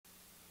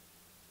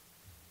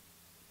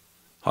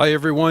Hi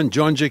everyone,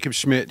 John Jacob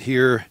Schmidt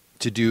here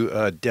to do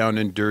a down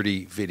and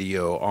dirty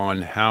video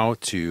on how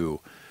to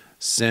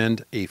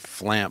send a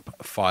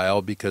FLAMP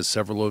file because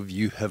several of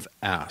you have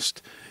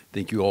asked.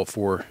 Thank you all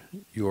for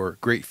your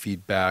great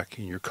feedback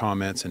and your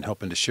comments and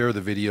helping to share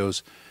the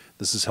videos.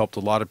 This has helped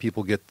a lot of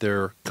people get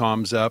their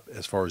comms up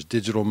as far as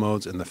digital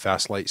modes and the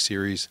Fastlight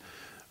series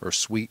or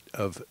suite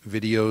of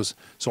videos.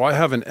 So I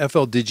have an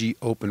FLDigi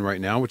open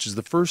right now, which is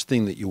the first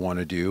thing that you want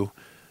to do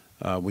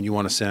when you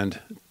want to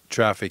send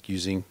traffic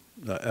using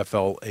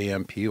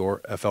FLAMP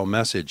or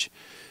FLMSG.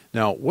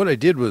 Now, what I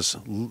did was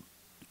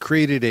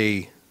created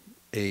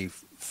a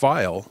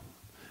file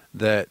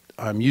that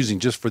I'm using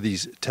just for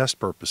these test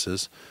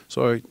purposes.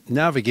 So I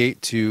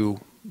navigate to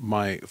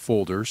my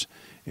folders,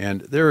 and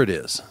there it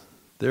is.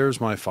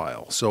 There's my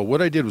file. So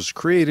what I did was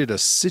created a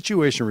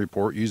situation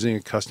report using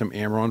a custom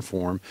AmRRON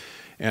form,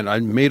 and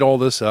I made all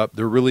this up.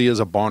 There really is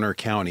a Bonner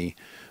County,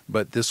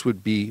 but this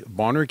would be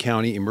Bonner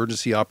County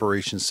Emergency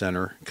Operations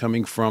Center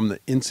coming from the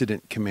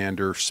Incident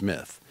Commander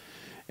Smith.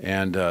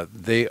 And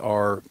they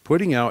are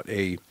putting out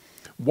a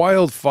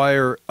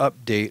wildfire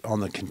update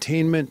on the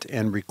containment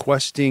and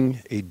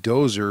requesting a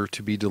dozer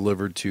to be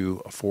delivered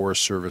to a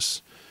Forest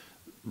Service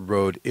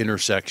road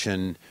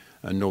intersection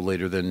no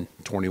later than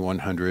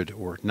 2100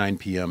 or 9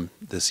 p.m.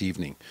 this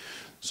evening.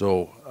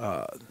 So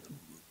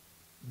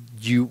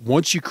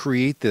once you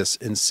create this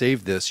and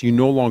save this, you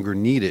no longer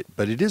need it,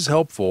 but it is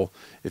helpful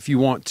if you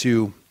want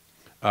to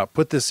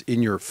put this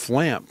in your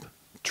FLAMP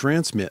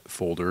transmit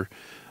folder.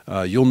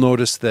 You'll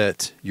notice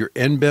that your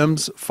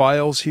NBEMS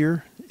files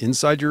here,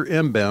 inside your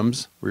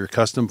NBEMS, where your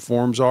custom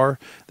forms are,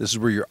 this is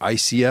where your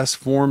ICS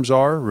forms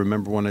are.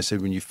 Remember when I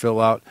said when you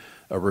fill out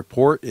a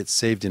report, it's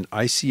saved in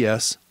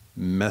ICS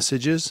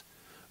messages?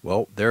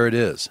 Well, there it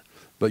is.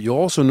 But you'll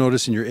also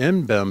notice in your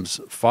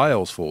NBEMS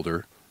files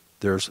folder,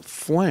 there's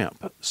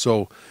FLAMP.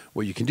 So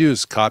what you can do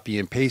is copy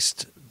and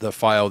paste the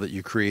file that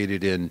you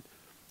created in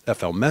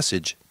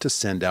FLMSG to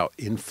send out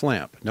in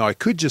FLAMP. Now I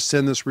could just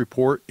send this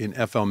report in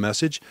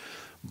FLMSG,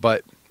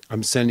 but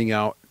I'm sending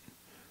out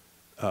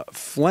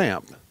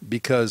FLAMP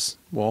because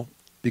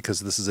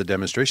this is a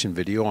demonstration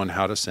video on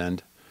how to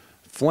send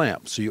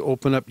FLAMP. So you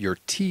open up your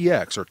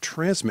TX or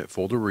transmit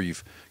folder where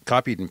you've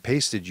copied and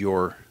pasted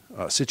your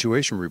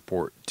situation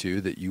report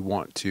to that you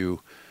want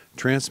to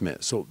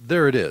transmit. So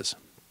there it is.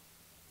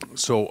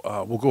 So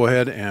we'll go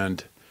ahead,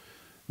 and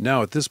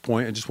now at this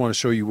point I just want to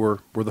show you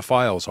where the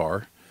files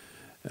are.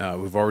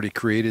 We've already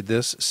created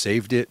this,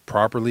 saved it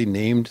properly,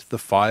 named the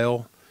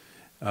file,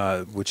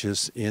 which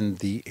is in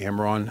the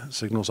AmRRON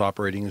signals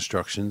operating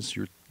instructions,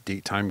 your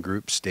date, time,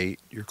 group, state,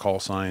 your call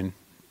sign,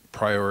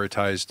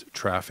 prioritized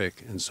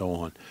traffic, and so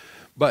on.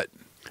 But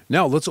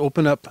now let's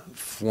open up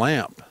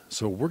FLAMP.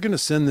 So we're going to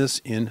send this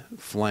in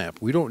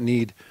FLAMP. We don't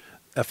need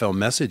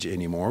FLMSG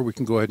anymore. We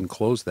can go ahead and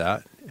close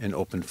that and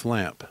open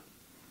FLAMP.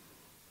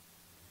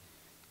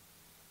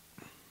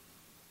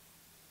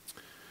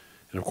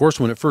 And of course,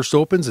 when it first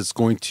opens, it's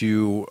going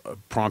to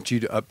prompt you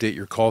to update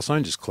your call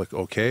sign. Just click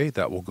OK.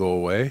 That will go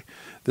away.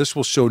 This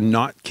will show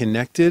not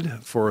connected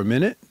for a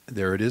minute.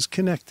 There it is,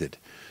 connected.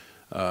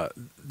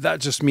 That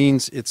just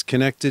means it's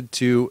connected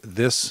to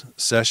this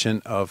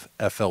session of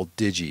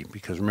FLDigi,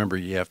 because remember,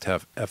 you have to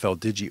have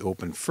FLDigi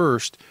open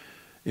first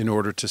in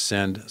order to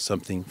send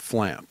something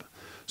FLAMP.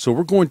 So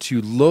we're going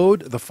to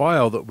load the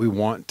file that we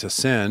want to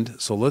send.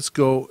 So let's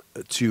go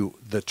to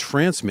the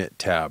transmit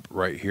tab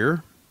right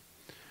here.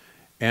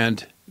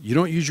 And you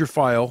don't use your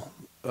file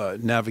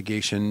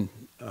navigation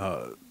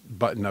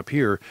button up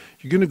here.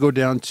 You're going to go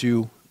down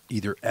to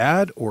either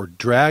add or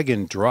drag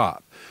and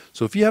drop.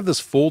 So if you have this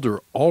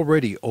folder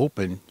already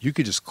open, you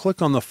could just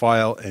click on the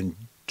file and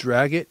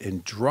drag it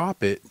and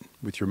drop it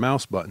with your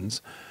mouse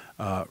buttons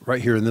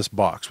right here in this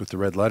box with the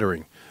red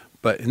lettering.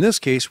 But in this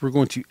case, we're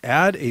going to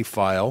add a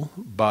file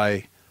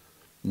by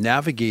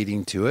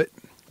navigating to it,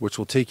 which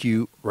will take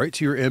you right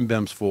to your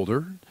NBEMS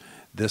folder.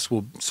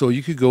 So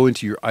you could go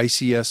into your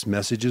ICS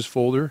messages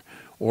folder,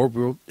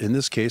 or in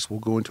this case, we'll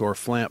go into our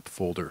FLAMP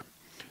folder.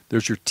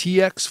 There's your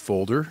TX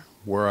folder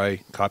where I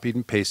copied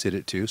and pasted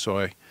it to, so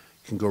I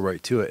can go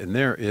right to it. And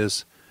there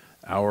is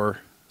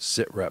our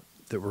SITREP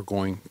that we're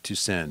going to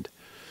send.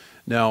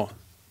 Now,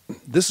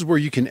 this is where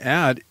you can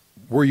add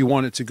where you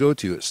want it to go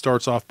to. It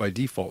starts off by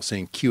default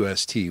saying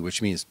QST,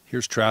 which means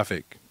here's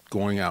traffic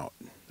going out,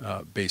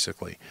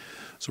 basically.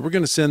 So we're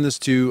going to send this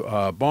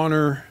to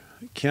Bonner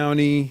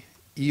County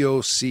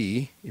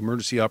EOC,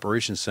 Emergency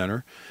Operations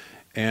Center,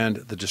 and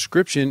the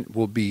description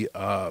will be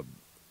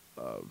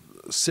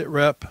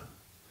SITREP,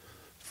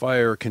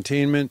 fire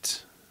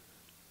containment,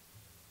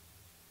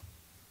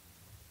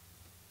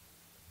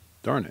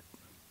 darn it,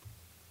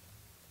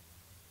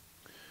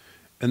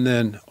 and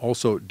then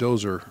also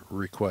dozer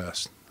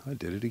request. I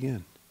did it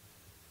again.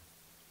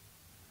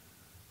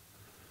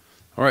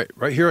 All right,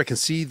 right here I can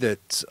see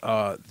that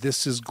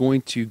this is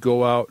going to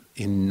go out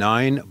in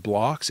 9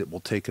 blocks. It will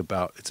take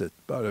about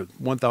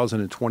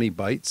 1,020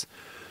 bytes.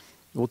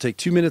 It will take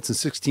 2 minutes and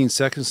 16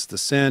 seconds to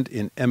send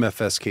in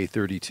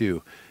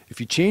MFSK32. If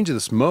you change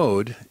this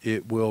mode,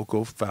 it will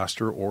go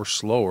faster or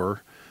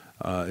slower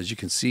As you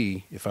can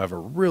see, if I have a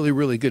really,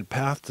 really good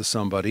path to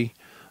somebody,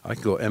 I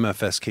can go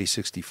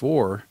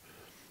MFSK64,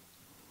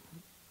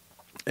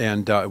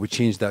 and I would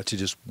change that to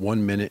just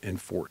 1 minute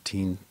and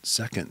 14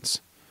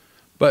 seconds.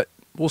 But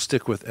we'll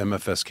stick with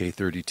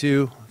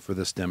MFSK32 for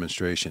this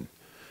demonstration.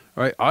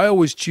 All right, I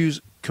always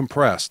choose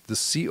compressed. The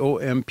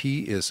COMP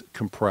is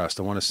compressed.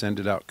 I want to send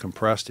it out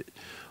compressed. It,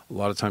 a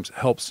lot of times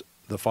helps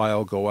the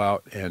file go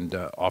out, and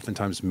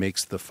oftentimes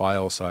makes the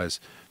file size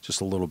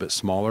just a little bit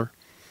smaller.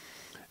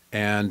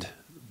 And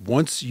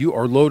once you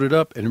are loaded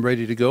up and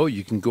ready to go,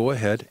 you can go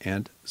ahead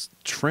and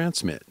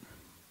transmit.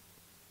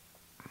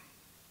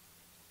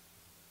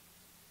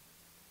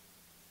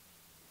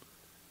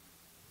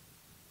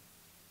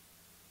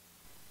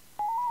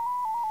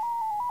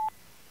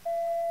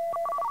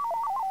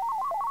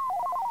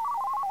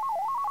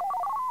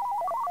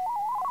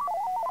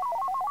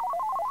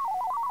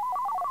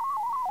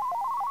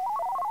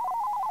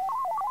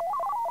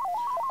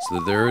 So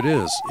there it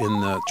is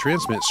in the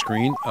transmit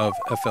screen of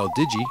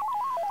FLDigi,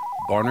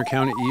 Bonner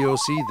County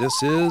EOC.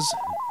 This is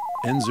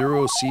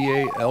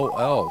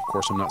N0CALL. Of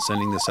course, I'm not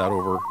sending this out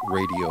over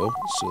radio,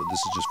 so this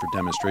is just for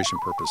demonstration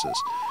purposes.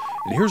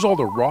 And here's all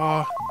the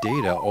raw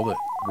data, all the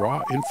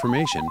raw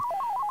information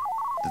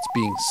that's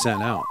being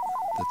sent out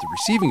that the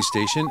receiving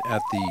station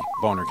at the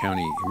Bonner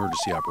County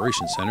Emergency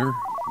Operations Center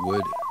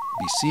would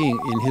be seeing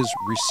in his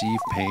receive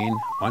pane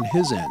on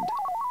his end.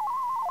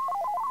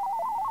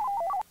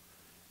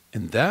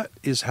 And that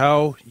is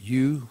how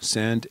you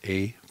send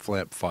a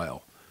FLAMP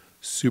file.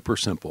 Super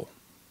simple.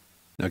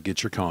 Now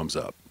get your comms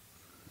up.